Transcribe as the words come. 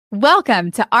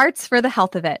Welcome to Arts for the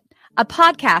Health of It, a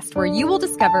podcast where you will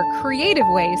discover creative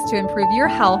ways to improve your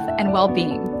health and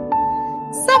well-being.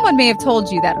 Someone may have told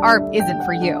you that art isn't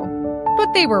for you,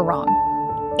 but they were wrong.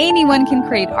 Anyone can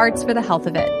create arts for the health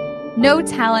of it. No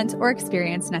talent or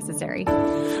experience necessary.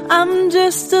 I'm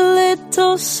just a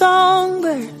little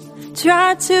songbird,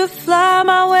 try to fly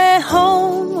my way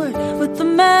homeward with the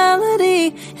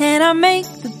melody, and I make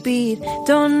the beat.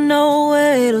 Don't know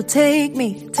where it'll take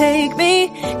me,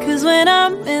 cause when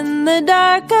I'm in the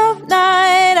dark of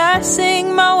night, I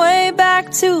sing my way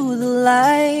back to the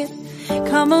light.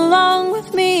 Come along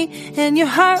with me and your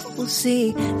heart will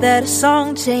see that a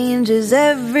song changes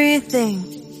everything.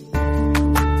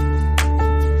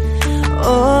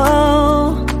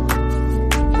 Oh,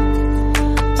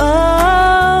 oh,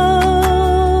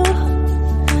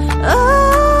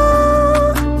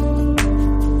 oh.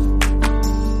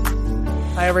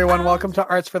 Hi, everyone. Welcome to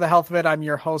Arts for the Health of It. I'm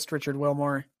your host, Richard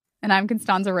Wilmore. And I'm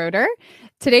Constanza Roeder.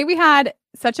 Today we had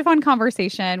such a fun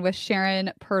conversation with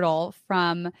Sharon Pirtle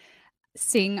from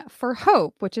Sing for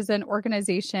Hope, which is an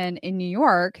organization in New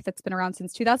York that's been around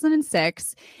since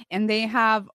 2006. And they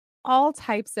have all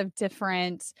types of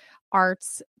different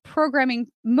arts programming,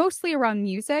 mostly around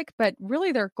music, but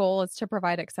really their goal is to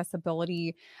provide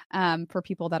accessibility for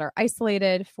people that are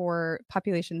isolated, for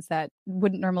populations that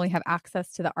wouldn't normally have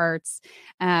access to the arts.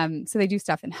 So they do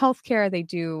stuff in healthcare, they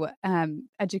do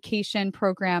education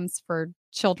programs for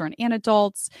children and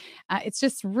adults. It's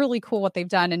just really cool what they've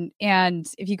done. And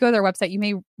if you go to their website, you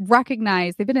may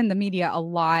recognize, they've been in the media a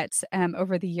lot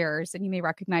over the years, and you may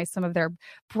recognize some of their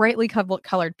brightly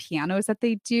colored pianos that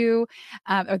they do,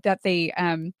 or that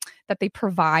they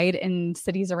provide in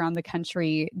cities around the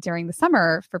country during the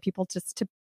summer for people just to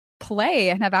play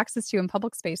and have access to in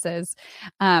public spaces.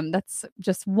 That's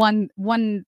just one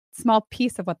small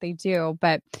piece of what they do.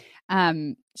 But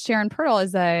Sharon Pirtle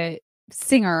is a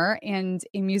singer and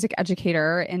a music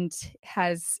educator, and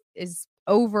is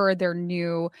over their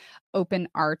new open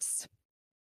arts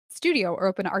studio or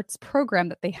open arts program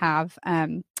that they have,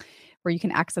 where you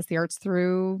can access the arts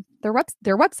through their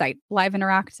website, live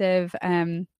interactive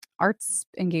arts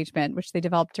engagement, which they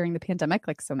developed during the pandemic,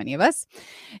 like so many of us.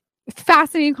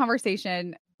 Fascinating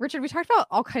conversation. Richard, we talked about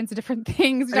all kinds of different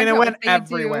things. It went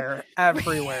everywhere. We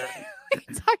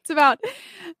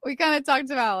kind of talked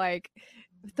about like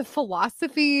the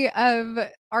philosophy of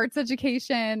arts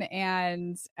education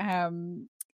and,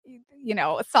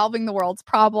 solving the world's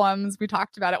problems. We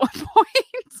talked about at one point.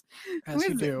 As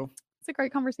you do. It's a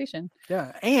great conversation.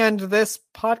 Yeah. And this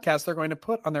podcast they're going to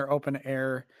put on their open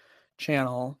air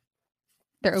channel.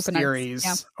 Their open series,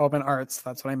 arts. Yeah. Open Arts.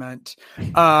 That's what I meant.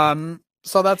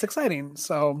 So that's exciting.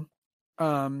 So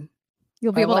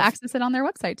you'll be able to access it on their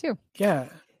website too. Yeah.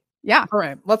 Yeah. All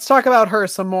right. Let's talk about her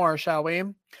some more, shall we?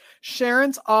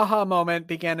 Sharon's aha moment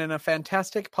began in a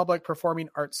fantastic public performing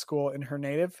arts school in her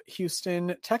native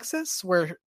Houston, Texas,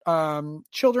 where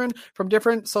children from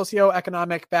different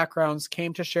socioeconomic backgrounds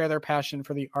came to share their passion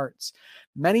for the arts.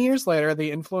 Many years later,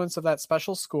 the influence of that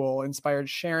special school inspired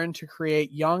Sharon to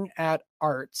create Young at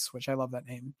Arts, which I love that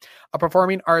name, a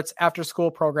performing arts after-school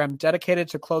program dedicated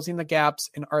to closing the gaps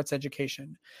in arts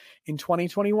education. In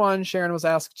 2021, Sharon was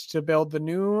asked to build the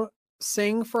new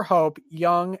Sing for Hope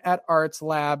Young at Arts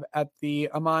Lab at the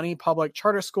Amani Public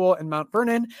Charter School in Mount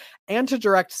Vernon, and to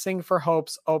direct Sing for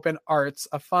Hope's Open Arts,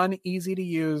 a fun,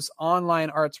 easy-to-use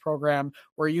online arts program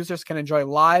where users can enjoy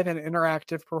live and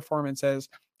interactive performances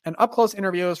and up-close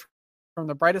interviews from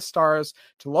the brightest stars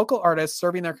to local artists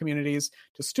serving their communities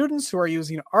to students who are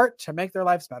using art to make their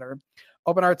lives better.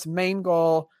 Open Arts' main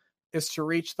goal is to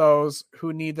reach those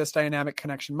who need this dynamic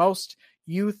connection most,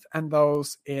 youth and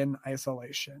those in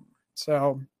isolation.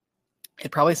 So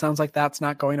it probably sounds like that's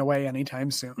not going away anytime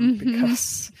soon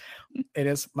because it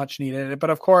is much needed. But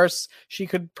of course, she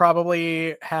could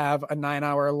probably have a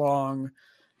 9-hour long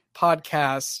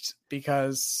podcast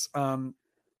because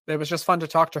it was just fun to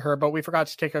talk to her, but we forgot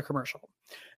to take a commercial,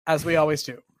 as we always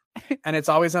do. And it's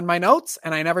always in my notes,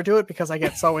 and I never do it because I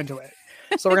get so into it.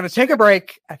 So we're going to take a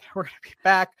break, and we're going to be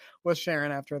back with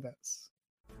Sharon after this.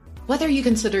 Whether you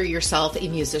consider yourself a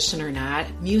musician or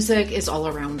not, music is all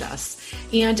around us,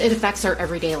 and it affects our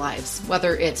everyday lives,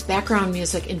 whether it's background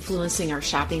music influencing our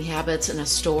shopping habits in a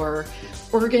store,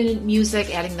 organ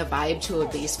music adding the vibe to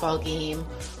a baseball game,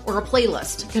 or a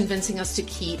playlist convincing us to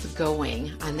keep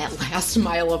going on that last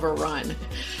mile of a run.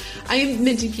 I'm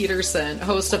Mindy Peterson,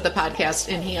 host of the podcast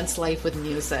Enhance Life with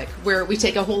Music, where we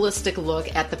take a holistic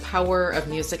look at the power of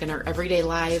music in our everyday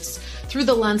lives through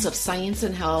the lens of science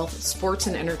and health, sports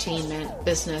and entertainment,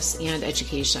 business, and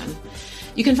education.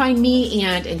 You can find me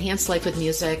and Enhance Life with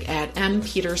Music at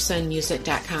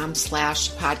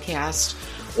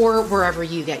mpetersonmusic.com/podcast or wherever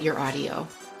you get your audio.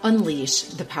 Unleash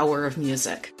the power of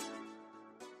music.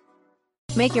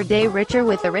 Make your day richer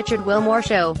with The Richard Wilmore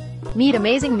Show. Meet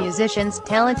amazing musicians,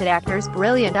 talented actors,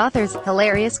 brilliant authors,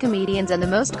 hilarious comedians, and the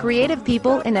most creative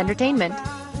people in entertainment.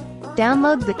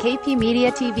 Download the KP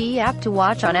Media TV app to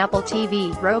watch on Apple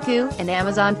TV, Roku, and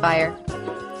Amazon Fire.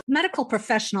 Medical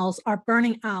professionals are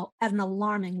burning out at an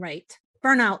alarming rate.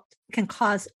 Burnout can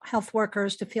cause health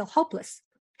workers to feel hopeless,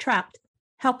 trapped,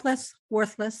 helpless,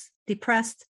 worthless,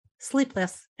 depressed,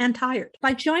 sleepless, and tired.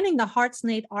 By joining the Hearts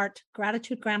Need Art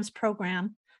Gratitude Grams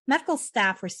program, medical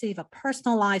staff receive a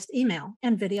personalized email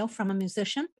and video from a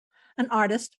musician, an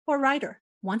artist, or writer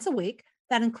once a week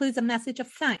that includes a message of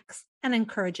thanks, an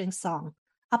encouraging song,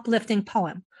 uplifting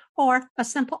poem, or a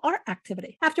simple art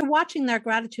activity. After watching their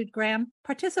gratitude gram,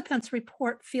 participants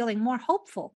report feeling more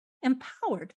hopeful,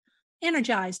 empowered,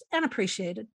 energized, and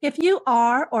appreciated. If you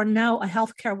are or know a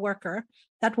healthcare worker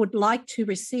that would like to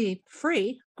receive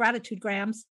free gratitude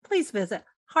grams, please visit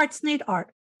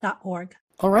heartsneedart.org.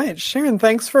 All right, Sharon,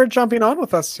 thanks for jumping on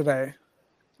with us today.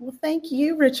 Well, thank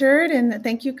you, Richard, and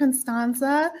thank you,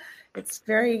 Constanza. It's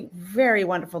very, very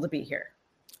wonderful to be here.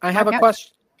 I have a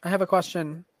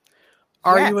question.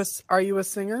 Yes. Are you a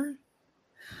singer?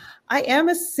 I am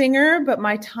a singer, but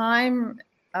my time,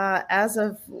 as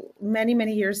of many,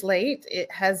 many years late,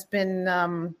 it has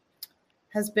been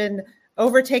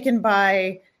overtaken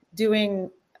by building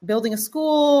a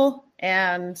school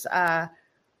and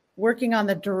working on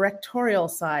the directorial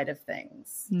side of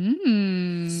things.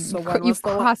 So when was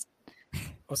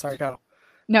Oh, sorry, go.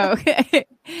 No,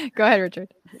 go ahead,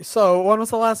 Richard. So when was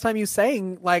the last time you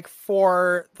sang, like,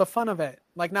 for the fun of it?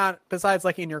 Like, not besides,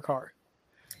 like, in your car?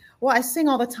 Well, I sing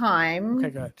all the time. Okay,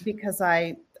 good. Because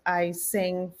I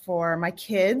sing for my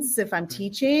kids if I'm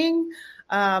teaching.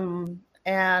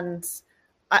 And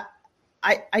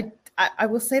I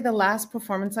will say the last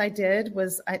performance I did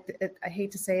was, I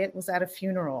hate to say it, was at a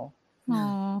funeral.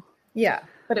 Aww. Yeah,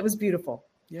 but it was beautiful.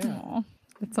 Yeah. Aww.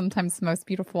 It's sometimes the most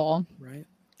beautiful. Right.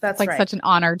 That's like right. such an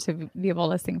honor to be able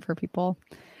to sing for people.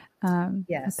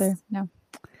 Yes. No.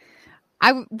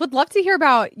 I would love to hear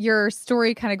about your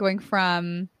story, kind of going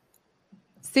from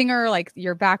singer, like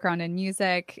your background in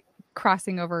music,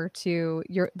 crossing over to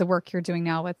the work you're doing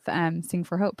now with Sing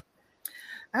for Hope.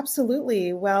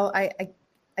 Absolutely. Well, I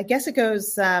guess it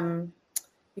goes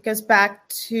back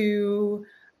to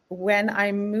when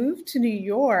I moved to New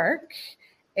York,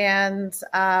 and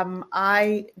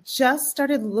I just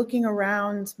started looking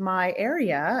around my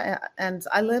area, and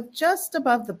I live just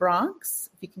above the Bronx.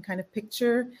 If you can kind of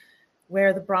picture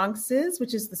where the Bronx is,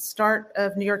 which is the start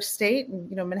of New York State,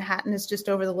 and Manhattan is just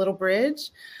over the little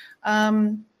bridge.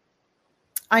 I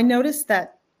noticed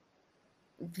that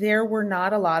there were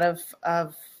not a lot of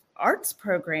arts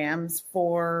programs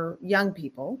for young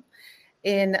people,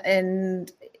 in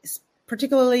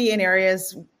particularly in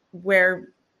areas where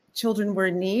children were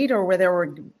in need or where there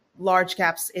were large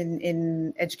gaps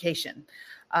in education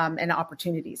and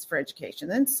opportunities for education.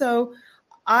 And so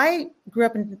I grew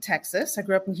up in Texas. I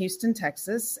grew up in Houston,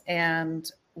 Texas,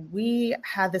 and we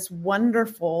had this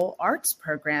wonderful arts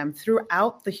program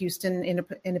throughout the Houston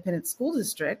Independent School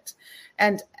District.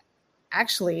 And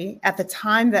actually, at the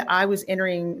time that I was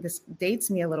entering, this dates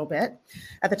me a little bit,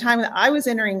 at the time that I was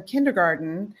entering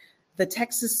kindergarten, the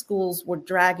Texas schools were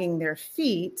dragging their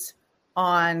feet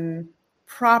on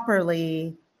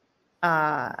properly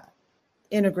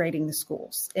integrating the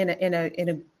schools in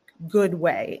a good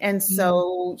way. And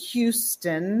so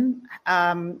Houston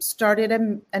started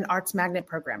an arts magnet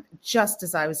program just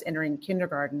as I was entering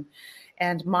kindergarten,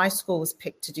 and my school was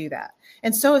picked to do that.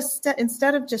 And so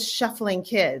instead of just shuffling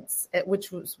kids,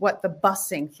 which was what the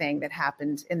busing thing that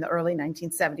happened in the early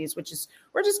 1970s, which is,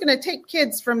 we're just going to take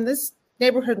kids from this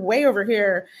neighborhood way over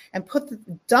here and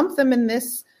dump them in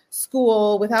this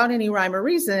school without any rhyme or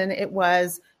reason. It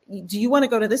was, do you want to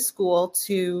go to this school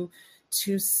to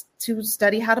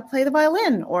study how to play the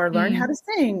violin or learn how to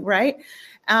sing, right?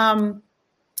 And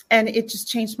it just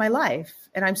changed my life.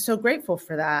 And I'm so grateful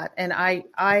for that. And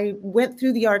I went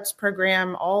through the arts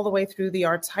program all the way through the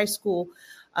arts high school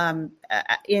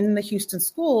in the Houston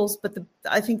schools. But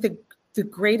I think the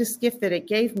greatest gift that it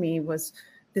gave me was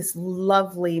this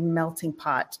lovely melting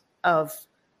pot of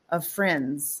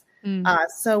friends.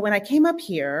 So when I came up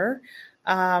here,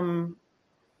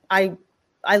 I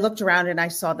looked around and I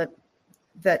saw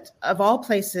that of all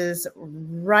places,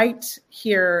 right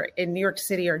here in New York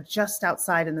City or just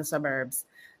outside in the suburbs,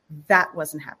 that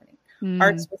wasn't happening.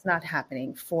 Arts was not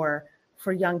happening for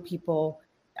young people.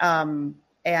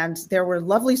 And there were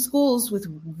lovely schools with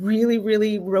really,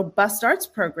 really robust arts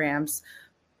programs,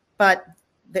 but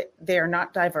they are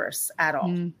not diverse at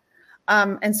all.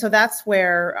 And so that's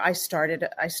where I started.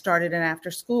 I started an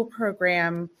after school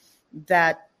program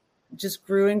that just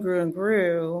grew and grew and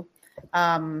grew.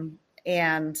 And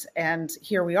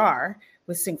here we are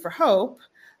with Sing for Hope,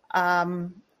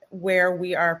 where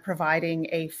we are providing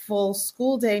a full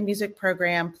school day music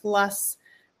program plus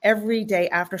every day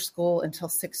after school until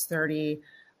 6:30.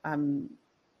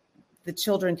 The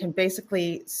children can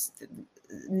basically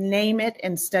name it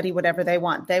and study whatever they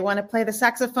want. They want to play the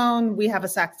saxophone, we have a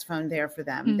saxophone there for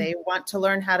them. They want to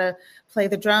learn how to play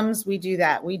the drums, we do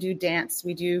that. We do dance,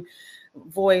 we do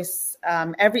voice,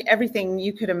 everything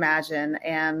you could imagine.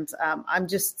 And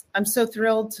I'm so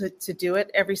thrilled to do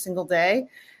it every single day.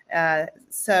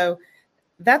 So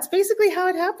that's basically how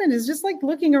it happened, is just like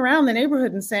looking around the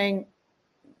neighborhood and saying,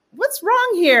 what's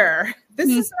wrong here? This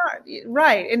is not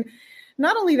right. And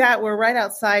not only that, we're right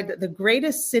outside the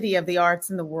greatest city of the arts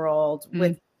in the world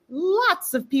with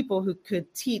lots of people who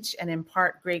could teach and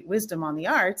impart great wisdom on the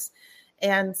arts.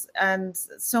 And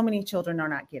so many children are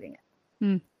not getting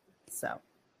it. So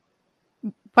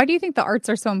why do you think the arts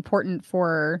are so important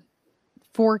for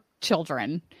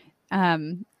children?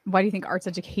 Why do you think arts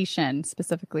education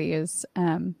specifically is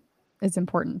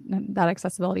important, that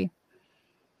accessibility?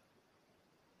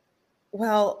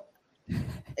 Well,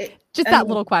 just that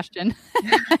little question.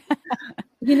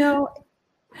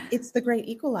 It's the great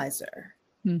equalizer.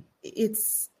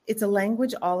 It's a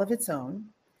language all of its own,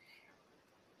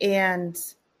 and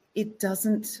it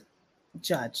doesn't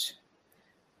judge.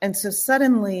 And so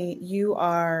suddenly you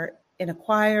are in a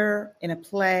choir, in a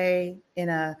play, in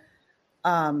a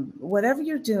whatever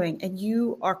you're doing, and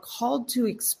you are called to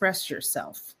express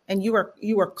yourself, and you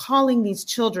are calling these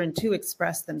children to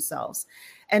express themselves.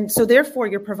 And so therefore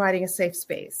you're providing a safe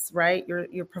space, right?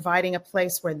 You're providing a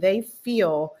place where they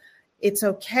feel it's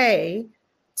okay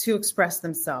to express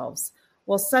themselves.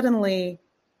 Well, suddenly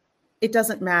it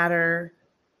doesn't matter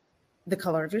the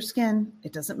color of your skin.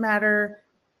 It doesn't matter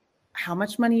how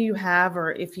much money you have,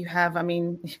 or if you have,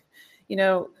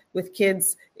 with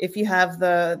kids, if you have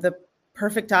the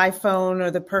perfect iPhone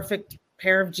or the perfect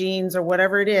pair of jeans or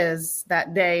whatever it is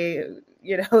that day,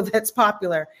 that's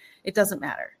popular, it doesn't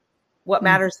matter. What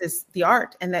matters is the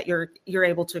art, and that you're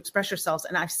able to express yourselves.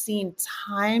 And I've seen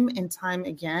time and time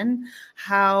again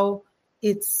how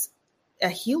it's a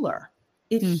healer.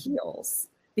 It heals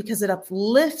because it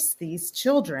uplifts these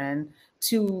children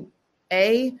to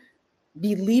A,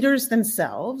 be leaders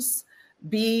themselves,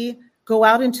 B, go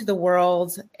out into the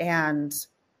world and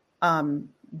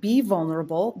be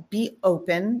vulnerable, be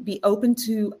open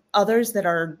to others that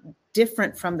are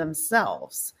different from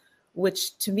themselves,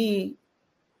 which to me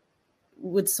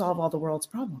would solve all the world's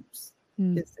problems.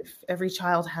 If every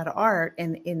child had art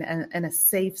and in a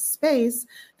safe space,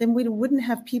 then we wouldn't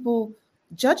have people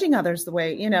judging others the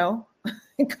way, and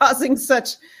causing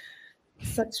such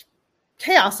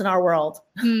chaos in our world.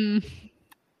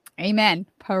 Amen.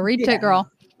 Preach it, girl.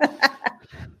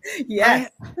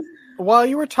 Yes. While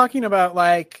you were talking about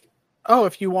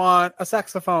if you want a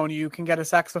saxophone, you can get a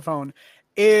saxophone.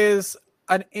 Is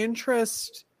an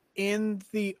interest in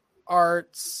the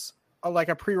arts like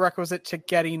a prerequisite to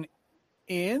getting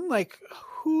in?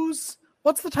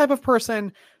 What's the type of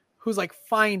person who's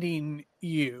finding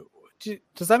you?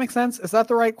 Does that make sense? Is that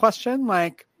the right question?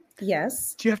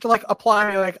 Yes. Do you have to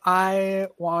apply, I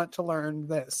want to learn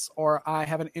this, or I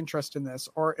have an interest in this?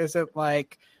 Or is it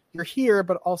you're here,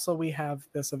 but also we have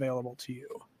this available to you?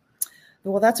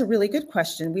 Well, that's a really good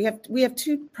question. We have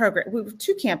two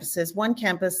campuses. One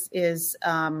campus is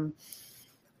an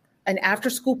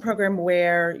after-school program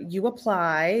where you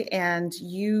apply and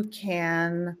you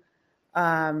can,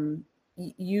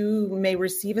 you may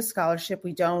receive a scholarship.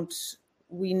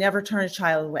 We never turn a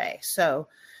child away. So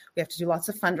we have to do lots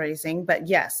of fundraising, but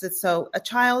yes, so a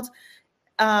child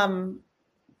can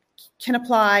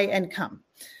apply and come.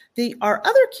 Our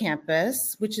other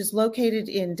campus, which is located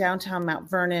in downtown Mount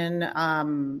Vernon,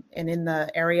 and in the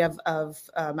area of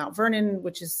Mount Vernon,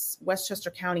 which is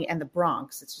Westchester County and the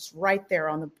Bronx, it's just right there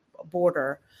on the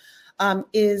border,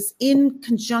 is in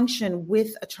conjunction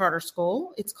with a charter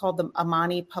school. It's called the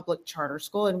Amani Public Charter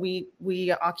School, and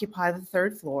we occupy the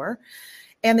third floor.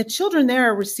 And the children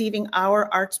there are receiving our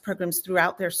arts programs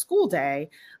throughout their school day,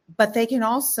 but they can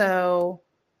also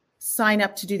sign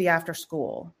up to do the after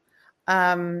school.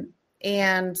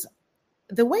 And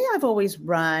the way I've always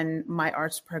run my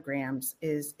arts programs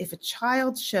is if a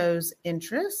child shows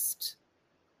interest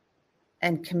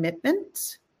and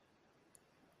commitment,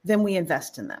 then we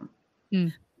invest in them.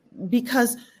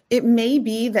 Because it may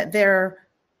be that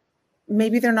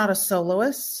maybe they're not a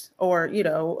soloist or,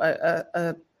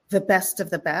 the best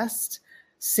of the best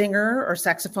singer or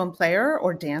saxophone player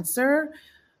or dancer,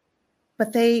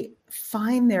 but they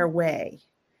find their way.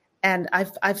 And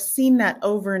I've seen that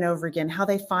over and over again, how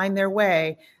they find their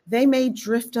way. They may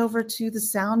drift over to the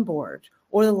soundboard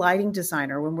or the lighting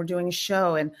designer when we're doing a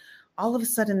show, and all of a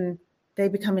sudden they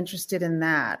become interested in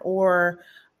that, or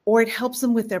it helps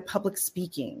them with their public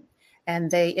speaking,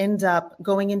 and they end up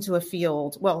going into a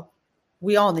field. Well,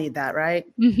 we all need that, right?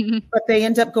 But they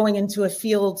end up going into a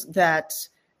field that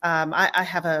I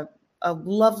have a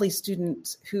lovely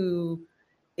student who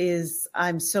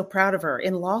I'm so proud of her,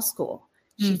 in law school.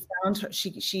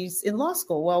 She's in law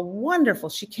school. Well, wonderful.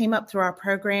 She came up through our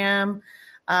program,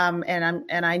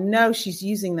 and I know she's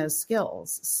using those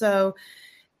skills. So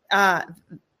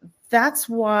that's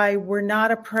why we're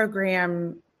not a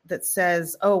program that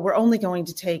says, oh, we're only going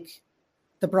to take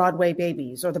the Broadway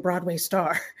babies or the Broadway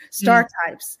star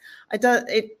types.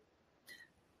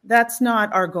 That's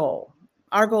not our goal.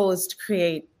 Our goal is to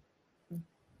create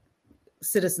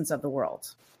citizens of the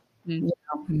world.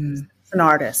 It's an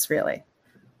artist, really.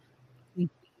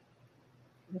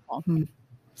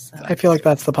 So. I feel like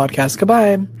that's the podcast.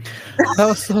 Goodbye. That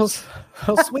was so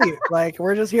sweet. Like,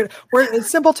 we're just here. It's a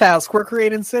simple task. We're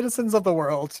creating citizens of the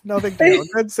world. No big deal.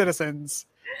 Good citizens.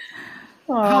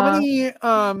 Aww.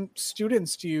 How many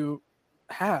students do you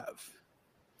have?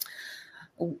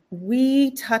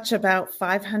 We touch about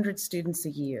 500 students a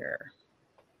year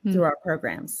through our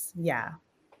programs. Yeah.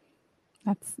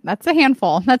 That's a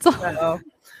handful. That's a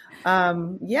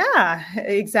yeah,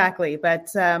 exactly. But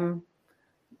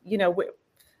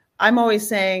I'm always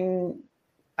saying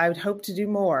I would hope to do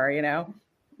more,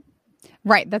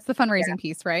 Right. That's the fundraising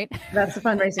piece, right? That's the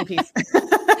fundraising piece.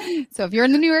 So if you're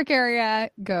in the New York area,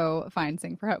 go find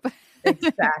Sing for Hope.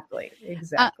 Exactly.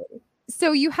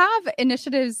 So you have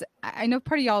initiatives. I know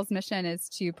part of y'all's mission is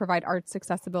to provide arts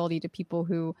accessibility to people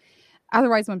who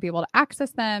otherwise won't be able to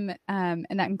access them. And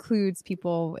that includes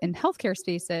people in healthcare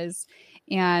spaces.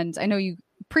 And I know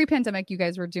pre-pandemic, you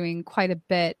guys were doing quite a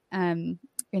bit in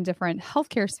different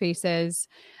healthcare spaces.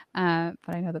 But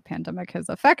I know the pandemic has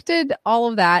affected all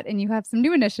of that, and you have some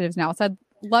new initiatives now. So I'd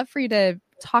love for you to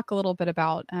talk a little bit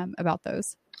about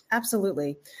those.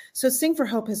 Absolutely. So Sing for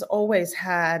Hope has always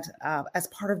had, as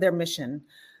part of their mission,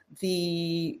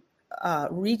 the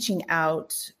reaching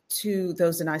out to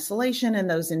those in isolation and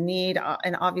those in need,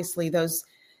 and obviously those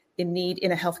in need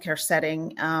in a healthcare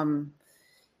setting.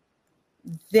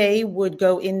 They would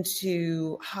go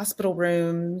into hospital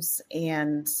rooms,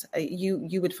 and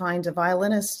you would find a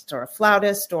violinist or a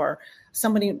flautist or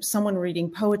someone reading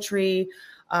poetry.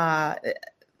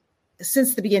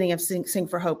 Since the beginning of Sing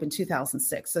for Hope in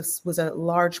 2006, this was a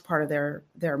large part of their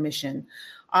mission.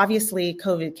 Obviously,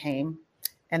 COVID came,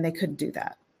 and they couldn't do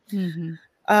that.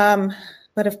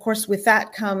 But of course, with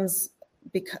that comes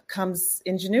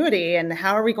ingenuity, and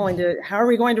how are we going to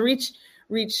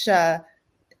reach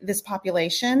this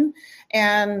population?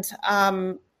 And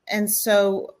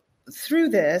so through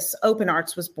this, Open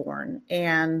Arts was born,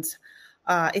 and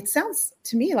it sounds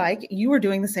to me like you were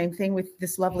doing the same thing with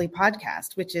this lovely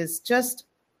podcast, which is just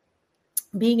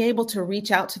being able to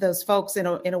reach out to those folks in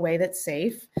a way that's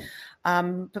safe.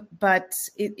 But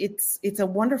it's a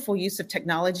wonderful use of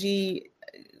technology.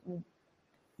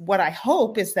 What I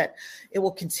hope is that it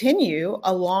will continue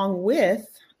along with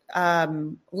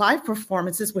live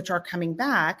performances, which are coming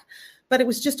back. But it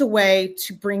was just a way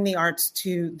to bring the arts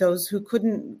to those who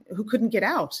couldn't get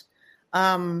out.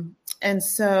 And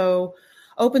so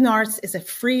Open Arts is a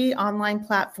free online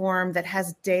platform that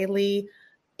has daily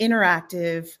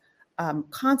interactive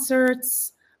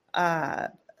concerts,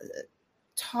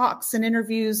 talks and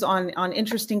interviews on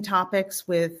interesting topics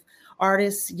with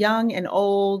artists, young and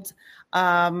old.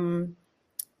 And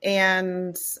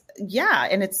it's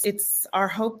our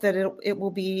hope that it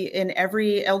will be in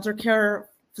every elder care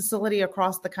facility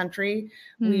across the country.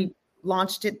 We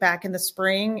launched it back in the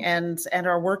spring and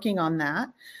are working on that.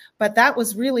 But that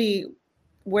was really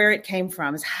where it came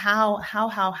from, is how,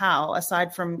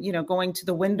 aside from, going to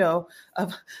the window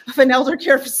of an elder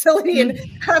care facility and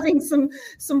having some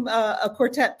a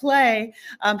quartet play,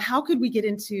 how could we get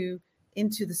into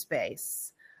the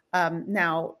space?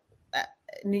 Now,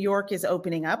 New York is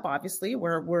opening up. Obviously,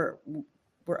 we're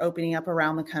we're opening up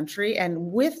around the country.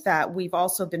 And with that, we've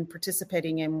also been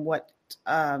participating in what's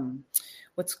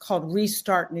called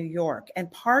Restart New York. And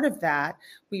part of that,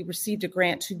 we received a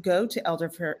grant to go to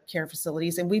elder care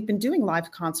facilities. And we've been doing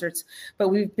live concerts, but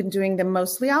we've been doing them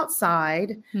mostly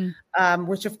outside,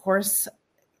 which of course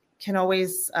can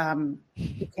always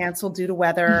be canceled due to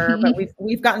weather. But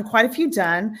we've gotten quite a few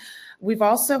done. We've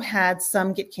also had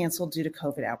some get canceled due to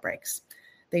COVID outbreaks.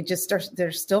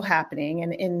 They're still happening.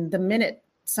 And in the minute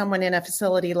someone in a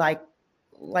facility like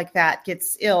that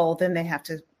gets ill, then they have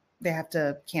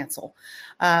to cancel.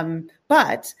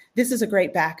 But this is a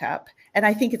great backup. And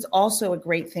I think it's also a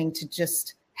great thing to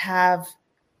just have,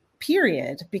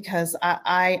 period, because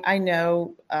I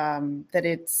know that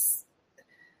it's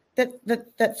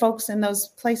that folks in those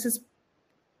places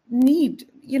need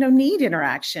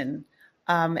interaction.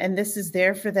 And this is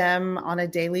there for them on a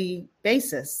daily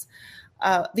basis.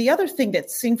 The other thing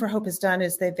that Sing for Hope has done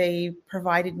is that they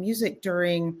provided music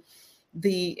during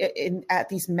at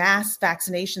these mass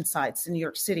vaccination sites in New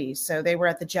York City. So they were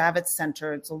at the Javits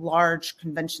Center. It's a large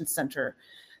convention center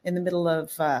in the middle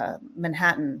of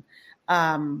Manhattan.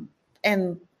 And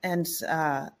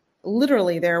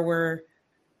literally there were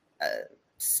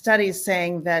studies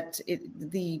saying that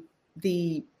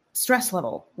the stress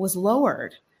level was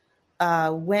lowered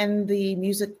when the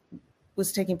music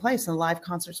was taking place and live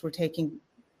concerts were taking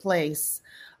place.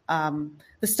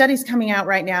 The studies coming out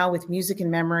right now with music and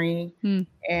memory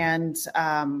and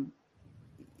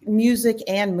music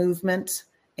and movement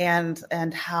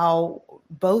and how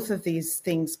both of these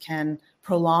things can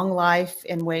prolong life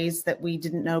in ways that we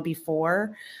didn't know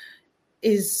before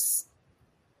is,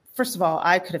 first of all,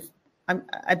 I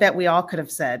bet we all could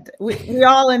have said, we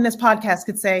all in this podcast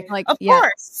could say, like, of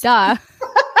course. Duh.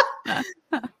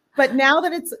 But now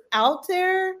that it's out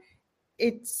there,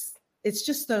 it's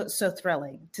just so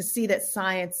thrilling to see that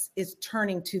science is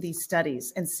turning to these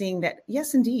studies and seeing that,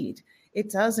 yes, indeed,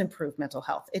 it does improve mental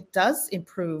health. It does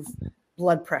improve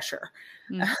blood pressure,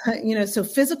 so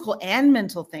physical and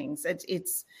mental things.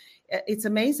 It's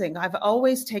amazing. I've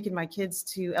always taken my kids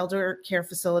to elder care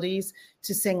facilities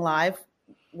to sing live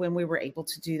when we were able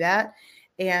to do that.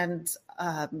 And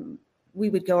we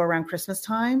would go around Christmas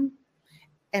time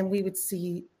and we would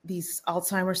see these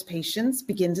Alzheimer's patients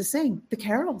begin to sing the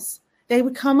carols. They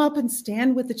would come up and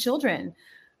stand with the children.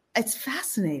 It's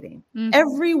fascinating.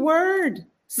 Every word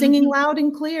singing loud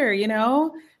and clear,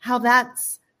 how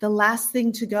that's the last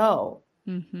thing to go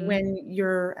when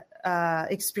you're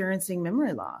experiencing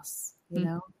memory loss,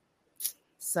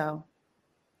 So.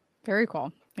 Very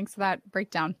cool. Thanks for that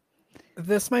breakdown.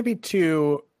 This might be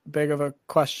too big of a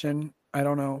question. I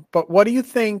don't know. But what do you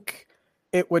think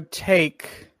it would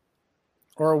take,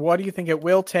 or what do you think it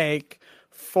will take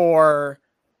for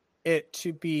it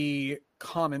to be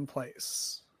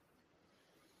commonplace?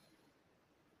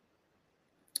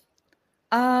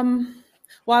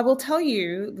 Well, I will tell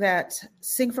you that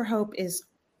Sing for Hope is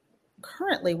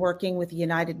currently working with the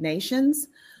United Nations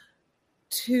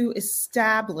to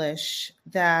establish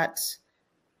that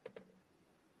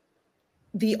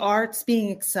the arts being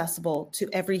accessible to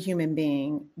every human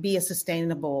being be a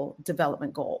sustainable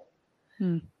development goal.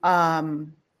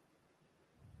 And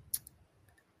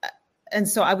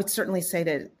so I would certainly say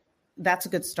that that's a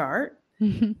good start.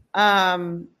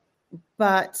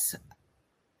 But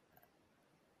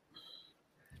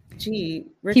gee,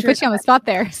 Richard, he put you on the spot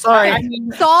there. Sorry,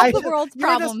 solve the world's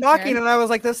problems. You were just talking, and I was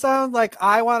like, "This sounds like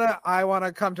I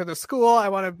wanna come to the school. I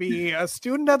want to be a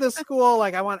student of the school.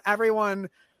 Like, I want everyone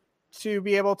to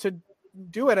be able to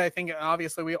do it." I think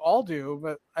obviously we all do,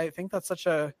 but I think that's such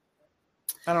a,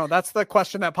 I don't know. That's the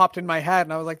question that popped in my head,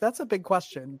 and I was like, "That's a big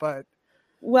question." But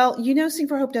well, Sing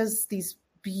for Hope does these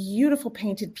beautiful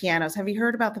painted pianos. Have you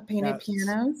heard about the painted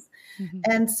pianos?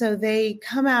 And so they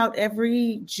come out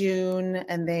every June,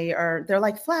 and they're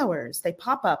like flowers. They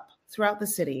pop up throughout the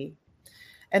city,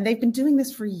 and they've been doing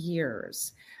this for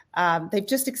years. They've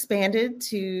just expanded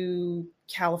to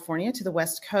California, to the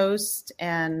West Coast,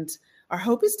 and our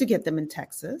hope is to get them in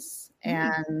Texas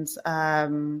and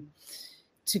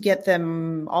to get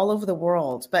them all over the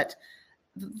world. But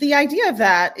the idea of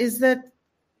that is that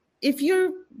if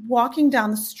you're walking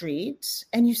down the street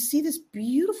and you see this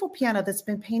beautiful piano that's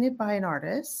been painted by an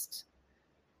artist,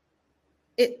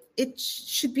 it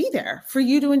should be there for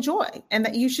you to enjoy. And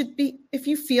that you should be, if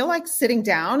you feel like sitting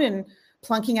down and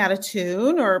plunking out a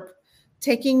tune, or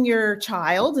taking your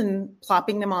child and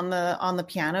plopping them on the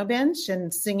piano bench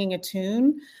and singing a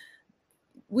tune,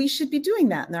 we should be doing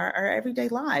that in our everyday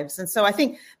lives. And so I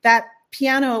think that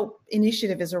piano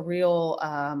initiative is a real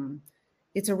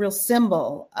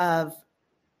symbol of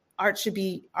art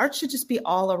should just be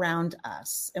all around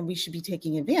us, and we should be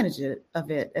taking advantage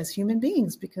of it as human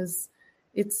beings, because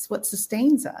it's what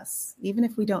sustains us, even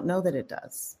if we don't know that it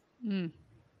does.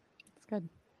 That's good.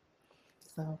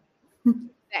 So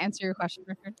To answer your question,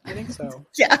 Richard? I think so.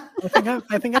 yeah.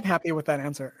 I think I'm happy with that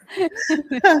answer.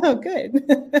 Oh, good.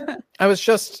 I was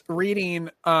just reading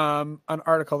an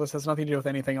article. This has nothing to do with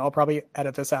anything. I'll probably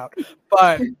edit this out.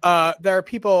 But there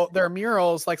are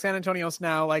murals, like San Antonio's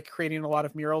now like creating a lot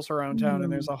of murals around town,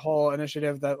 and there's a whole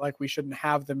initiative that like we shouldn't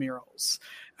have the murals,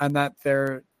 and that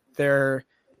they're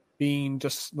being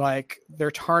just like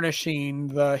they're tarnishing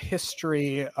the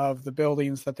history of the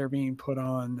buildings that they're being put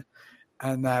on,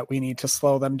 and that we need to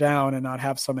slow them down and not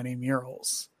have so many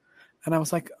murals. And I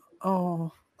was like,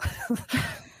 oh,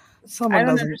 someone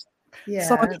doesn't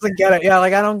get it. Yeah,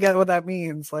 like I don't get what that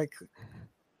means. Like,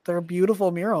 they're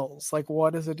beautiful murals. Like,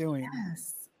 what is it doing?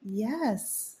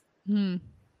 Yes.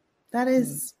 That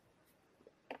is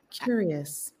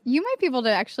curious. You might be able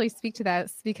to actually speak to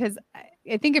that, because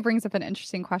I think it brings up an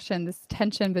interesting question, this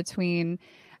tension between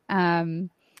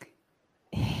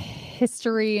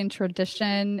history and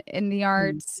tradition in the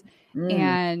arts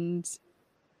and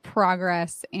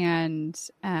progress and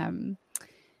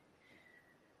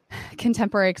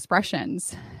contemporary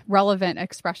expressions, relevant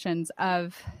expressions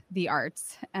of the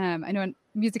arts. I know in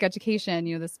music education,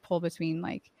 this pull between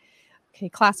like,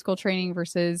 classical training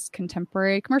versus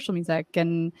contemporary commercial music,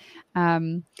 and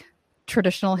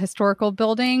traditional historical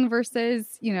building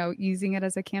versus, using it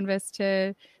as a canvas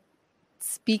to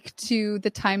speak to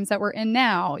the times that we're in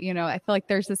now. I feel like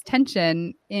there's this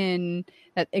tension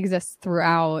that exists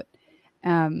throughout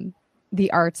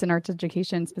the arts and arts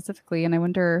education specifically. And I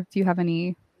wonder if you have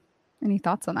any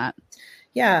thoughts on that.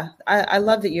 Yeah, I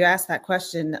love that you asked that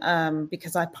question,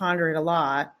 because I ponder it a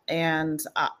lot. And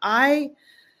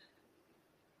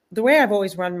the way I've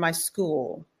always run my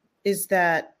school is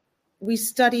that we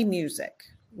study music.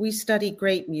 We study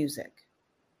great music,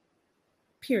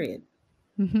 period.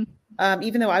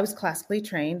 Even though I was classically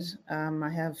trained, I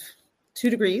have 2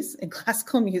 degrees in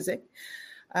classical music.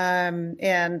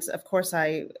 And of course,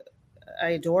 I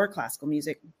adore classical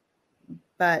music.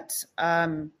 But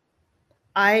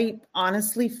I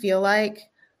honestly feel like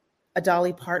a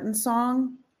Dolly Parton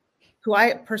song, who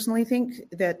I personally think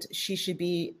that she should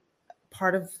be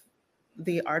part of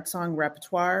the art song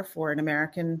repertoire for an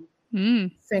American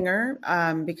singer,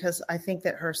 because I think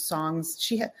that her songs,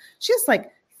 she has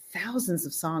like thousands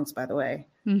of songs, by the way.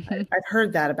 I've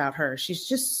heard that about her. She's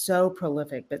just so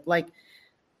prolific. But like,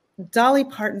 Dolly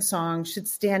Parton song should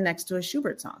stand next to a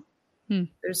Schubert song.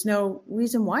 There's no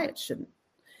reason why it shouldn't.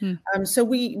 So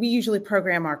we usually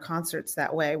program our concerts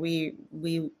that way. We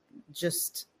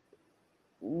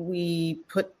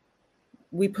put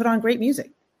on great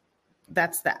music.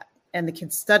 That's that. And the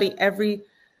kids study every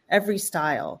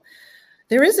style.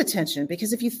 There is a tension,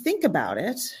 because if you think about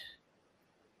it,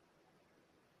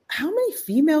 how many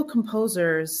female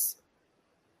composers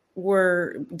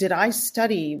did I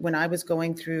study when I was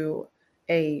going through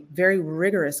a very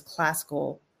rigorous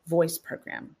classical voice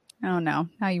program? Oh no,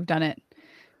 now you've done it.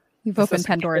 You've opened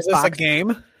Pandora's box. Is this a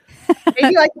game?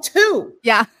 Maybe like 2.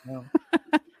 Yeah. No.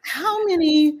 How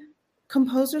many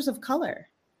composers of color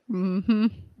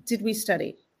did we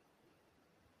study?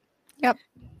 Yep.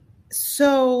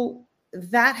 So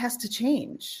that has to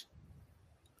change.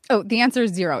 Oh, the answer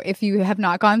is 0. If you have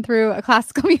not gone through a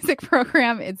classical music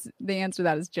program, the answer to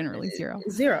that is generally 0.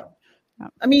 0. Oh.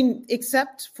 I mean,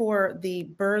 except for the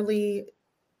Burleigh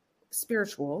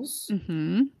spirituals.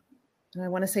 And I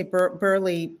want to say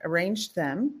Burleigh arranged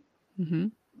them.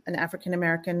 An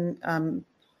African-American,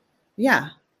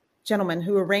 gentleman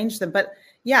who arranged them. But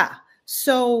yeah,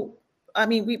 so, I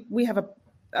mean, we have a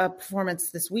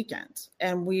performance this weekend,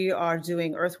 and we are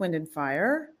doing Earth, Wind, and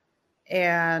Fire.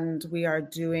 And we are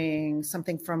doing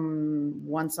something from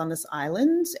Once on This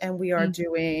Island, and we are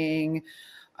doing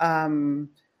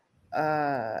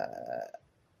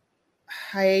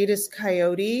Hiatus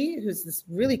Coyote, who's this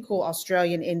really cool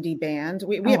Australian indie band.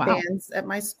 We have bands at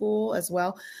my school as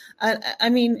well.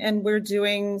 And we're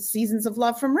doing Seasons of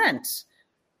Love from Rent.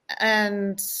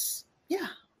 And yeah,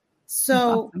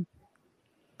 so awesome.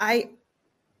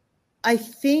 I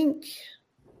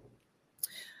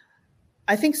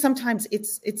think sometimes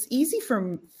it's easy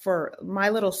for my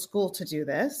little school to do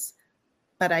this,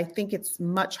 but I think it's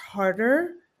much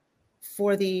harder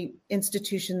for the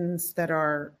institutions that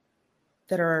are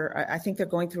I think they're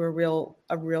going through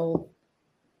a real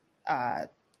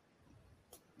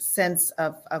sense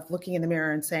of looking in the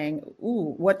mirror and saying,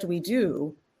 ooh, what do we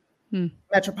do?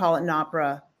 Metropolitan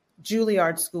Opera,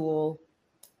 Juilliard School.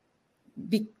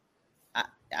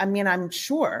 I mean, I'm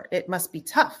sure it must be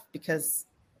tough because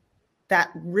that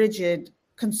rigid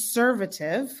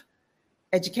conservative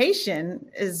education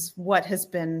is what has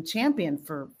been championed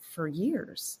for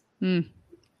years. Mm.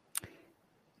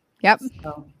 Yep.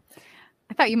 So,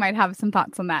 I thought you might have some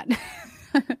thoughts on that.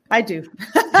 I do.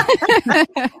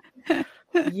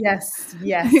 Yes.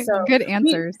 So good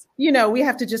answers. We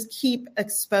have to just keep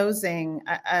exposing.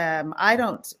 I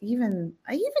even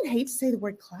hate to say the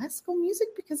word classical music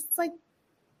because it's like,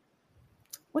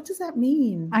 what does that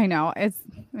mean? I know.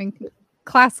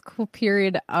 Classical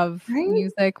period of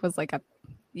music was like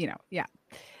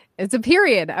it's a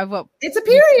period of what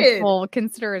people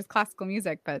consider as classical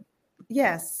music, but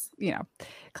yes,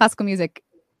 classical music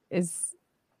is,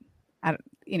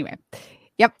 anyway.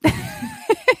 Yep.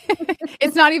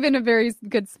 It's not even a very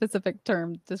good specific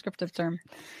term, descriptive term.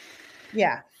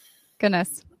 Yeah.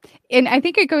 Goodness. And I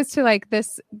think it goes to like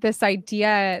this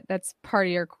idea that's part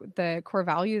of the core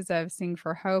values of Sing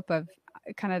for Hope, of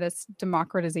kind of this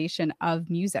democratization of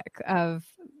music, of,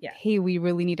 hey, we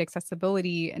really need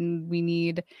accessibility, and we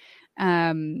need,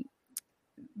 the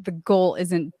goal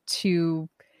isn't to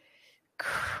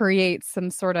create some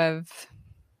sort of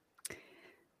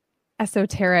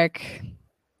esoteric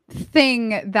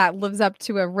thing that lives up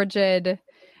to a rigid,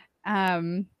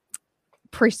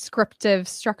 prescriptive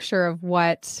structure of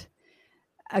what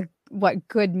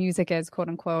good music is, quote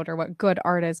unquote, or what good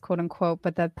art is, quote unquote,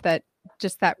 but that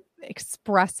just that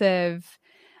expressive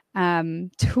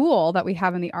tool that we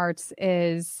have in the arts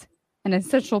is an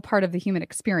essential part of the human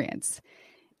experience.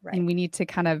 Right. And we need to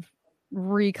kind of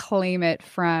reclaim it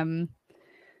from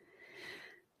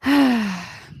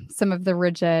some of the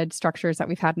rigid structures that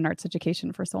we've had in arts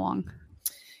education for so long.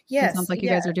 Yes. It sounds like you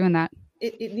guys are doing that.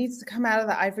 It needs to come out of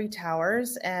the ivory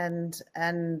towers, and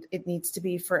it needs to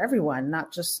be for everyone,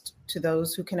 not just to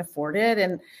those who can afford it.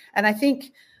 And I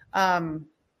think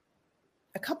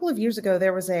a couple of years ago,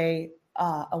 there was a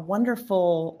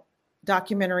wonderful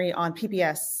documentary on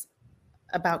PBS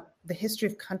about the history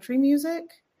of country music.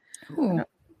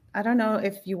 I don't know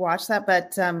if you watched that,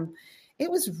 but it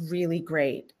was really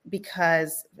great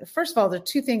because, first of all, there are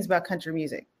two things about country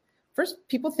music. First,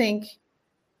 people think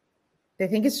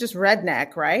it's just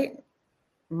redneck, right?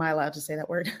 Am I allowed to say that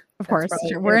word? Of course.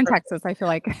 We're in Texas, I feel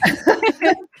like.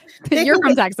 You're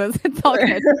from Texas. It's all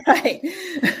good. Right.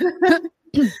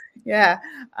 Yeah.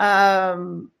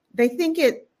 They think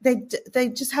they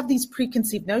just have these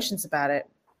preconceived notions about it,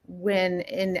 when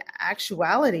in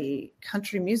actuality,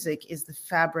 country music is the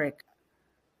fabric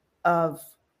of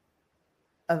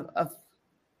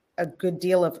a good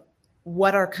deal of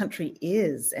what our country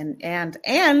is, and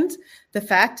the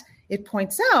fact it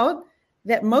points out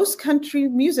that most country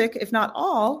music, if not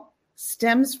all,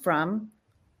 stems from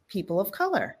people of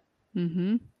color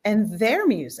and their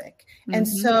music. And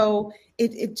so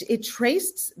it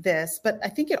traced this, but I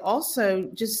think it also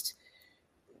just,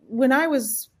 when I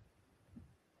was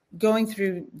going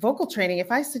through vocal training,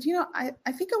 if I said, I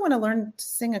think I want to learn to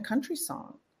sing a country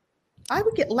song, I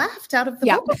would get laughed out of the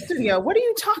vocal studio. What are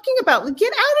you talking about?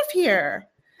 Get out of here.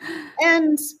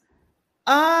 And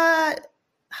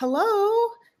hello,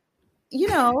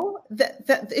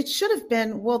 that it should have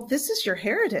been, well, this is your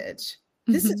heritage.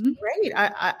 This is great.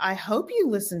 I hope you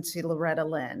listen to Loretta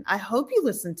Lynn. I hope you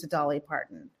listen to Dolly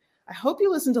Parton. I hope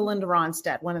you listen to Linda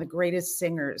Ronstadt, one of the greatest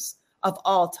singers of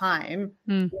all time,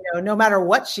 no matter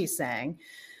what she sang.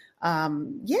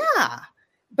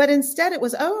 But instead it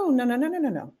was,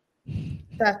 no.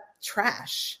 That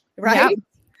trash, right?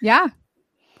 Yeah.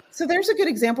 So there's a good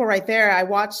example right there. I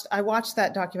watched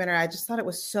that documentary. I just thought it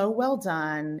was so well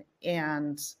done,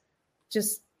 and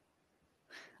just,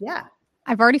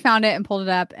 I've already found it and pulled it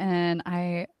up, and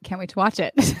I can't wait to watch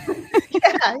it.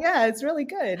 Yeah, it's really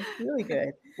good. Really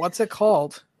good. What's it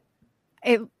called?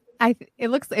 It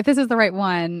looks, if this is the right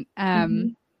one,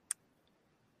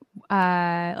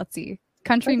 let's see.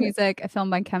 Country Music, a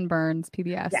film by Ken Burns,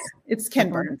 PBS. Yeah, it's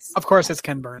Ken Burns. Of course, it's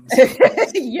Ken Burns.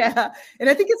 Yeah. And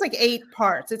I think it's like 8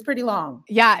 parts. It's pretty long.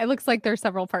 Yeah, it looks like there's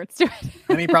several parts to it.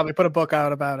 And he probably put a book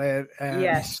out about it. And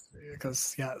yes.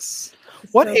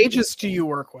 What ages do you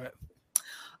work with?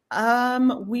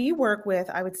 We work with,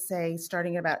 I would say,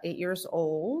 starting at about 8 years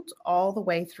old, all the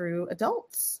way through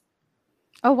adults.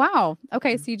 Oh, wow.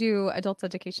 Okay. So you do adult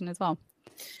education as well.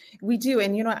 We do.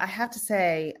 And, I have to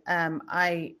say,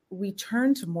 we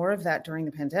turned to more of that during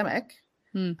the pandemic.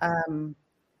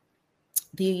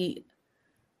 The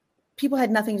people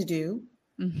had nothing to do.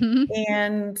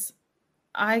 And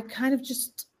I kind of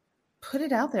just put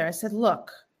it out there. I said,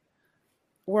 look,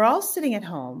 we're all sitting at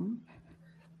home,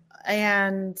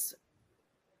 and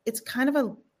it's kind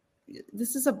of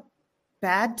this is a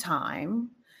bad time.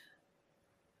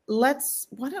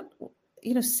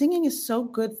 singing is so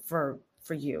good for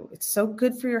you. It's so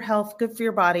good for your health, good for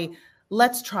your body.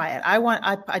 Let's try it.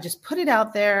 I just put it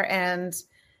out there, and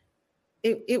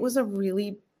it was a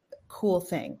really cool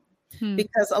thing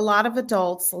because a lot of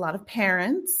adults, a lot of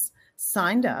parents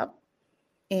signed up,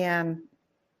 and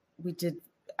we did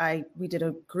a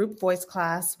group voice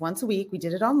class once a week. We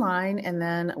did it online, and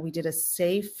then we did a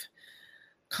safe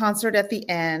concert at the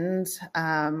end.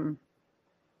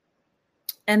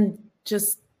 And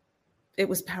just, it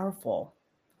was powerful.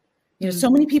 So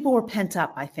many people were pent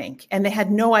up, I think, and they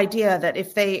had no idea that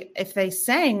if they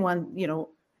sang one,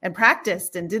 and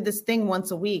practiced and did this thing once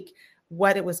a week, how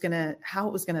it was going to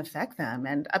affect them.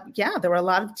 And there were a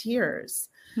lot of tears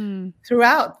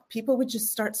throughout. People would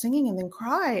just start singing and then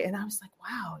cry. And I was like,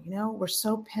 wow, we're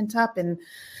so pent up, and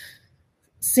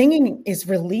singing is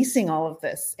releasing all of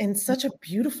this in such a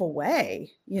beautiful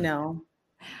way,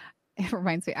 It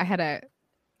reminds me,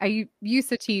 I used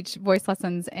to teach voice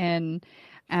lessons in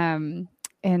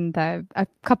a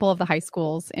couple of the high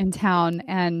schools in town.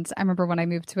 And I remember when I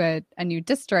moved to a new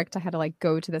district, I had to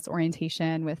go to this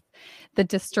orientation with the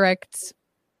district,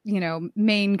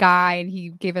 main guy. And he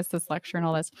gave us this lecture and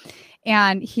all this.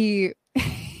 And he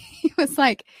was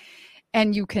like,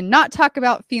 and you cannot talk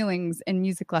about feelings in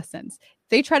music lessons.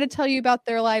 They try to tell you about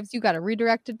their lives, you got to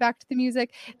redirect it back to the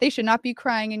music. They should not be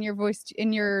crying in your voice,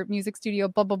 in your music studio,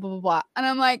 blah, blah, blah, blah, blah. And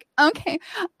I'm like, okay,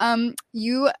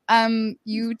 you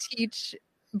teach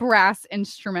brass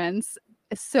instruments,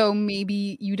 so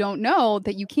maybe you don't know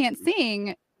that you can't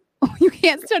sing. You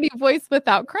can't study voice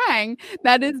without crying.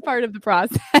 That is part of the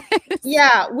process.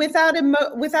 Yeah, without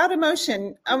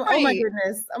emotion. Oh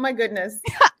my goodness.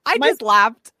 I just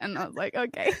laughed, and I was like,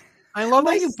 okay. I love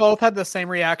that you both had the same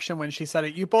reaction when she said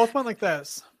it. You both went like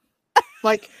this.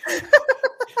 Like,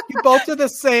 you both did the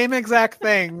same exact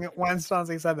thing when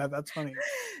Stanzi said that. That's funny.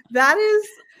 That is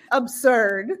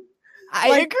absurd.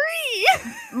 I agree.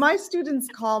 My students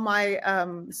call my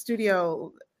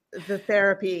studio the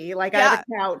therapy. Like, I have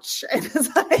a couch. And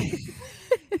it's like,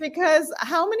 because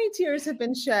how many tears have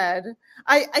been shed?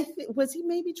 Was he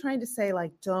maybe trying to say,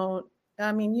 like, don't,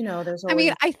 there's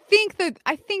always, I think the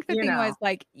thing was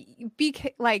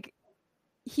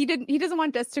he doesn't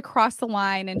want us to cross the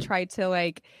line and try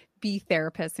to be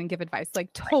therapists and give advice.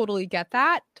 Totally get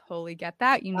that.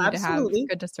 You need to have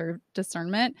good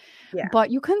discernment,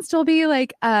 but you can still be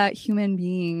a human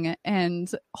being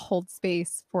and hold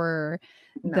space for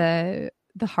the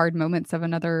hard moments of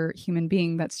another human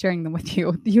being that's sharing them with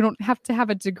you. You don't have to have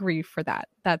a degree for that.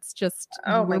 That's just,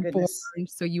 oh my goodness. Born,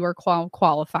 so you are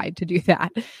qualified to do that.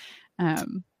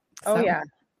 Oh yeah.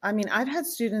 I've had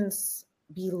students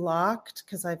be locked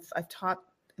because I've taught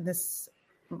this.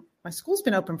 My school's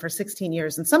been open for 16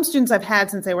 years, and some students I've had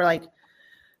since they were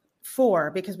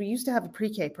 4, because we used to have a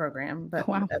pre-K program, but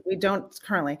we don't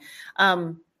currently.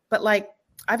 But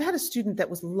I've had a student that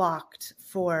was locked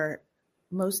for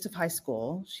most of high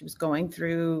school. She was going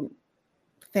through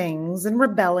things and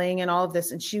rebelling and all of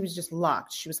this, and she was just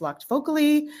locked. She was locked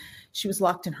vocally. She was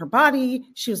locked in her body.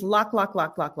 She was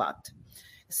locked.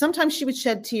 Sometimes she would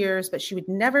shed tears, but she would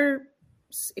never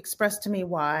express to me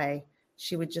why.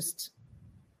 She would just,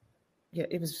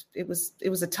 it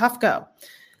was a tough go.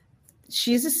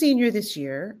 She's a senior this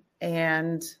year,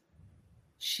 and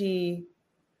she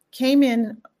came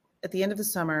in at the end of the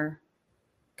summer,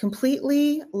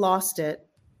 completely lost it,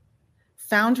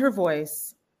 found her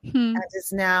voice, and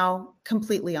is now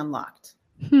completely unlocked.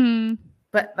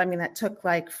 But that took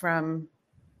from,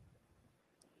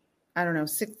 I don't know,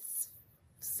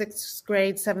 sixth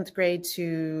grade, 7th grade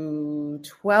to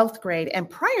 12th grade. And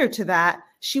prior to that,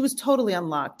 she was totally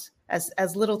unlocked,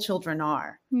 as little children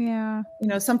are. Yeah.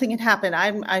 Something had happened.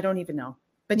 I don't even know.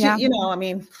 But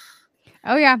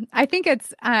Oh yeah. I think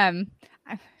it's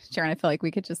Sharon, I feel like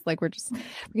we could just we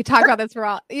could talk about this for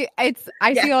all. I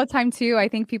see all the time too. I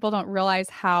think people don't realize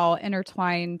how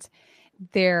intertwined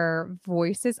their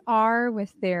voices are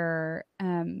with their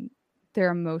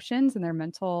emotions and their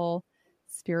mental,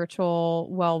 spiritual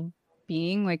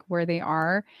well-being, where they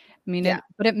are.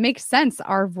 But it makes sense.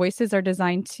 Our voices are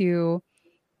designed to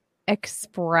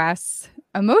express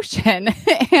emotion,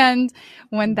 and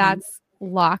when that's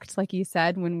locked, like you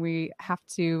said, when we have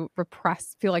to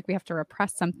feel like we have to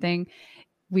repress something,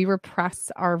 we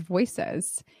repress our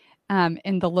voices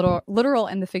in the literal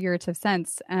and the figurative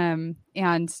sense. And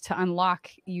to unlock,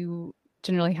 it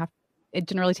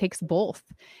generally takes both.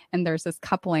 And there's this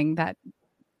coupling that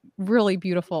really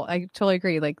beautiful. I totally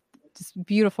agree. Just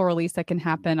beautiful release that can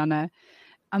happen on a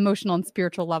emotional and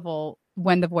spiritual level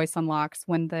when the voice unlocks,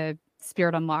 when the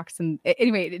spirit unlocks. And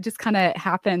anyway, it just kind of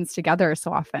happens together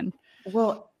so often.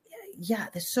 Well, yeah,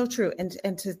 that's so true. And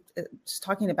to just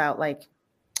talking about like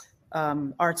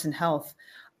arts and health,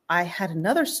 I had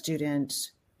another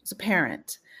student, as a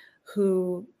parent,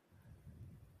 who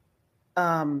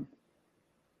wanted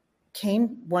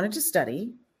to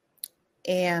study,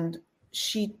 and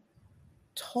she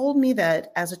told me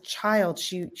that as a child,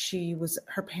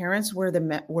 her parents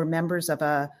were members of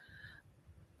a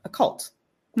cult,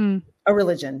 a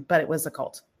religion, but it was a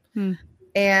cult.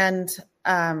 And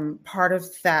part of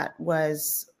that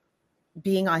was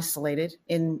being isolated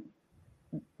in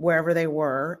wherever they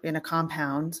were in a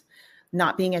compound,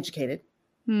 not being educated.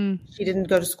 She didn't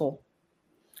go to school.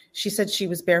 She said she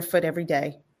was barefoot every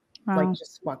day. Wow. Like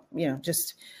just walk,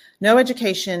 just no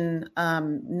education,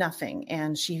 nothing.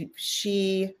 And it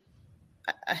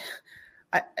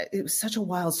was such a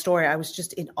wild story. I was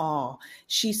just in awe.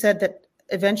 She said that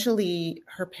eventually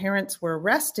her parents were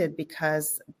arrested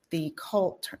because the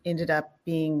cult ended up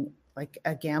being like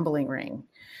a gambling ring.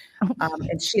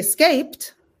 And she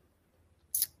escaped.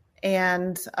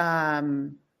 And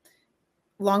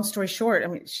long story short, I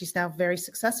mean, she's now very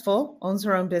successful, owns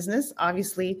her own business,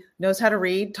 obviously knows how to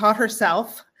read, taught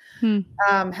herself,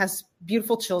 has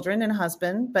beautiful children and a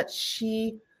husband, but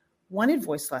she wanted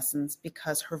voice lessons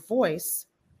because her voice,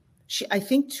 I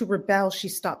think to rebel, she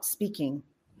stopped speaking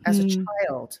as a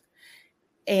child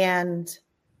and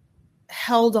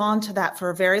held on to that for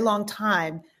a very long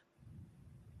time.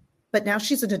 But now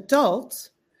she's an adult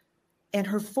and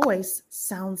her voice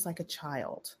sounds like a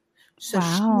child. So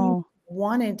she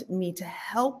wanted me to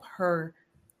help her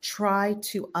try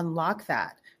to unlock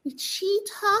that. She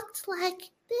talked like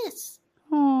this.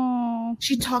 Oh,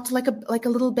 she talked like a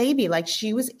little baby, like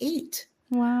she was 8.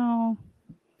 Wow.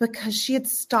 Because she had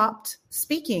stopped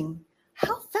speaking.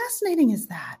 How fascinating is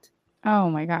that? Oh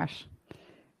my gosh.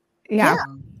 Yeah.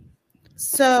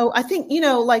 So I think,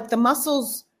 like the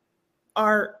muscles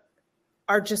are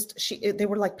just, they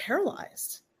were like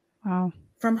paralyzed. Wow.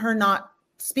 From her not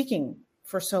speaking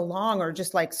for so long, or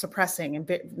just like suppressing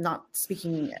and not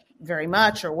speaking very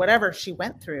much, or whatever she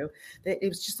went through. It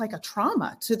was just like a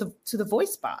trauma to the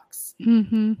voice box.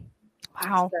 Mm-hmm.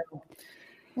 Wow. So,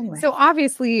 anyway. So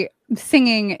obviously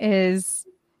singing is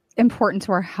important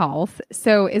to our health.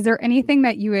 So is there anything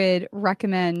that you would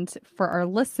recommend for our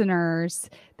listeners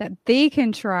that they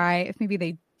can try if maybe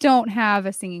they don't have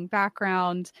a singing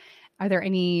background? Are there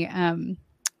any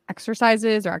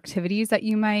exercises or activities that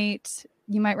you might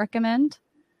recommend?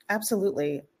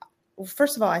 Absolutely. Well,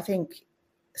 first of all, I think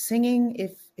singing,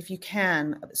 if you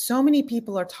can, so many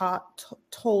people are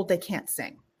told they can't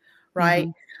sing, right?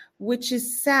 Which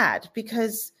is sad,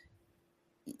 because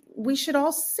we should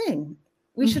all sing.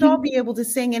 We should all be able to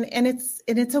sing, and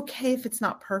it's okay if it's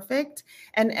not perfect.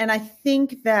 And I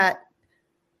think that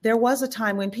there was a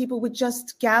time when people would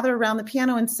just gather around the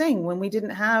piano and sing, when we didn't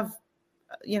have,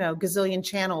 gazillion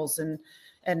channels and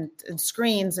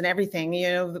screens and everything.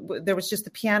 There was just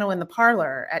the piano in the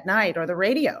parlor at night, or the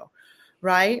radio,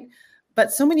 right?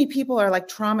 But so many people are like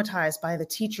traumatized by the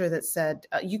teacher that said,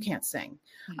 you can't sing.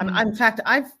 In fact,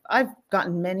 I've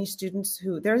gotten many students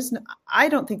who I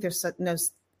don't think there's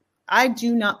I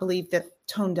do not believe that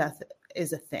tone deaf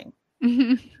is a thing.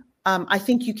 I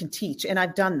think you can teach, and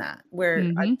I've done that, where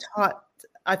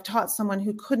I've taught someone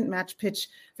who couldn't match pitch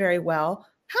very well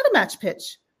how to match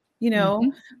pitch,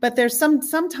 but there's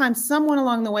sometimes someone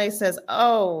along the way says,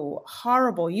 oh,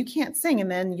 horrible, you can't sing.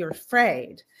 And then you're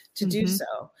afraid to do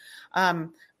so.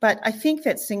 But I think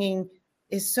that singing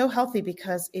is so healthy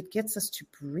because it gets us to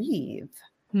breathe.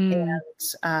 And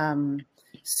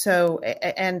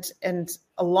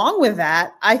along with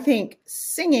that, I think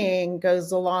singing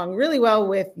goes along really well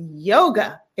with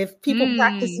yoga. If people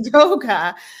practice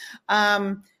yoga,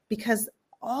 because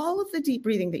all of the deep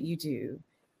breathing that you do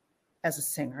as a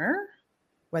singer,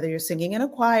 whether you're singing in a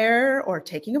choir or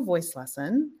taking a voice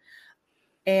lesson,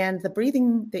 and the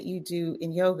breathing that you do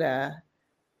in yoga,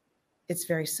 it's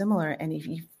very similar. And if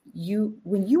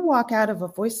when you walk out of a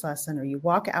voice lesson, or you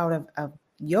walk out of a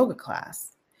yoga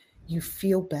class, you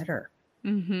feel better.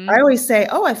 I always say,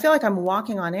 I feel like I'm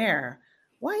walking on air.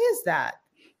 Why is that?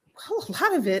 Well, a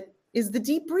lot of it is the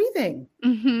deep breathing,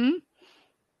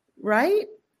 right?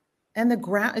 And the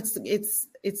ground,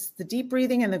 it's the deep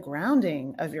breathing and the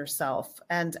grounding of yourself,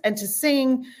 and to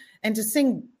sing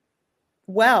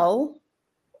well,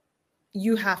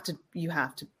 you have to be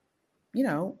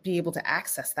able to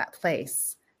access that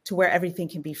place to where everything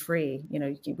can be free.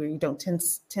 Where you don't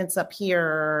tense up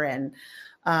here and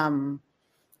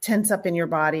tense up in your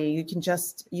body. You can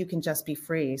just be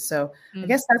free. So I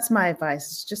guess that's my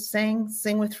advice. Is just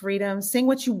sing with freedom. Sing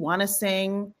what you want to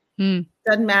sing.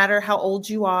 Doesn't matter how old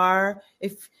you are.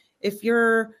 If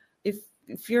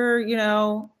if you're,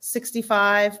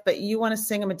 65, but you want to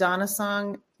sing a Madonna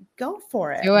song, go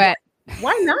for it. Do it.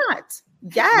 Why not?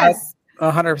 Yes.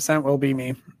 100% will be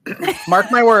me.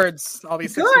 Mark my words. I'll be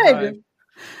 65. Good.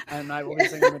 And I will be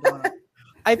singing Madonna.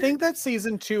 I think that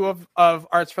season 2 of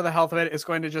Arts for the Health of It is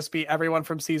going to just be everyone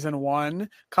from season 1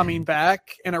 coming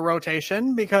back in a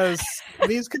rotation, because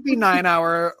these could be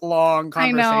 9-hour long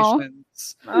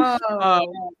conversations.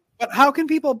 But how can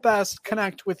people best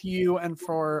connect with you and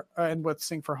with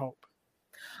Sing for Hope?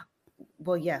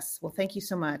 Well, yes. Well, thank you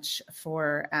so much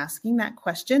for asking that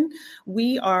question.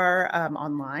 We are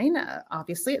online,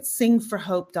 obviously, at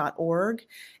singforhope.org.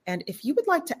 And if you would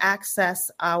like to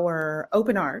access our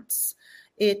open arts,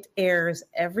 it airs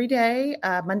every day,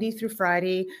 Monday through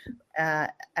Friday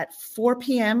at 4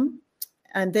 p.m.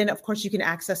 And then, of course, you can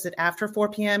access it after 4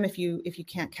 p.m. if you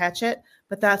can't catch it.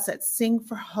 But that's at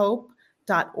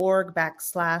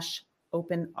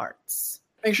singforhope.org/open arts.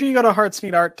 Make sure you go to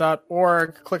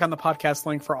heartsneedart.org, click on the podcast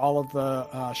link for all of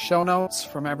the show notes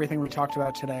from everything we talked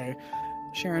about today.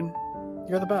 Sharon,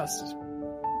 you're the best.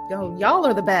 Oh, y'all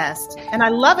are the best. And I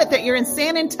love it that you're in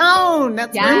San Antone.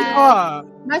 That's Yeah.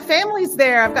 My family's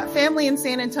there. I've got family in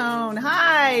San Antone.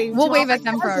 Hi. We'll wave at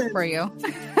them for you.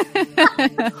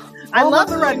 I love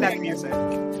the redneck music.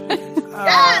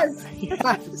 Yes.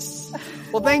 Yes.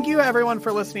 Well, thank you everyone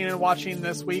for listening and watching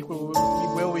this week. We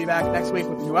will be back next week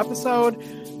with a new episode.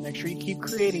 Make sure you keep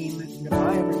creating.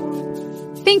 Goodbye, everyone.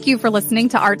 Thank you for listening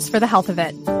to Arts for the Health of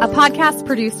It, a podcast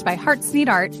produced by Hearts Need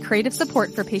Art, creative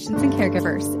support for patients and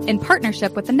caregivers, in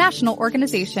partnership with the National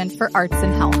Organization for Arts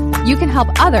and Health. You can help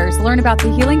others learn about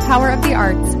the healing power of the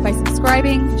arts by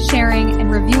subscribing, sharing,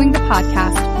 and reviewing the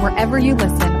podcast wherever you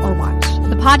listen or watch.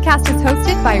 The podcast is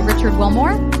hosted by Richard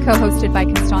Wilmore, co-hosted by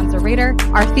Constanza Rader.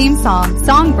 Our theme song,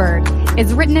 Songbird,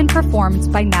 is written and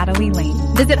performed by Natalie Lane.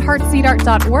 Visit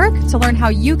heartsneedart.org to learn how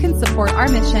you can support our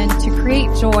mission to create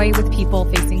joy with people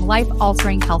facing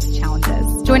life-altering health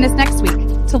challenges. Join us next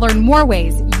week to learn more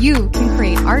ways you can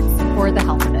create arts for the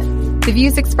health of it. The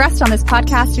views expressed on this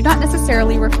podcast do not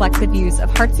necessarily reflect the views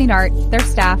of Hearts Need Art, their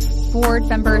staff, board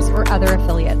members, or other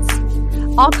affiliates.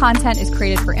 All content is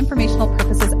created for informational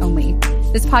purposes only.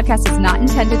 This podcast is not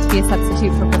intended to be a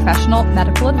substitute for professional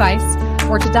medical advice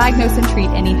or to diagnose and treat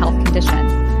any health condition.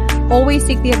 Always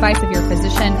seek the advice of your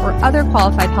physician or other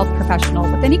qualified health professional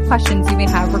with any questions you may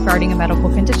have regarding a medical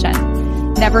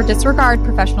condition. Never disregard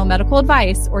professional medical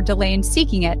advice or delay in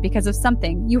seeking it because of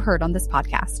something you heard on this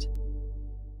podcast.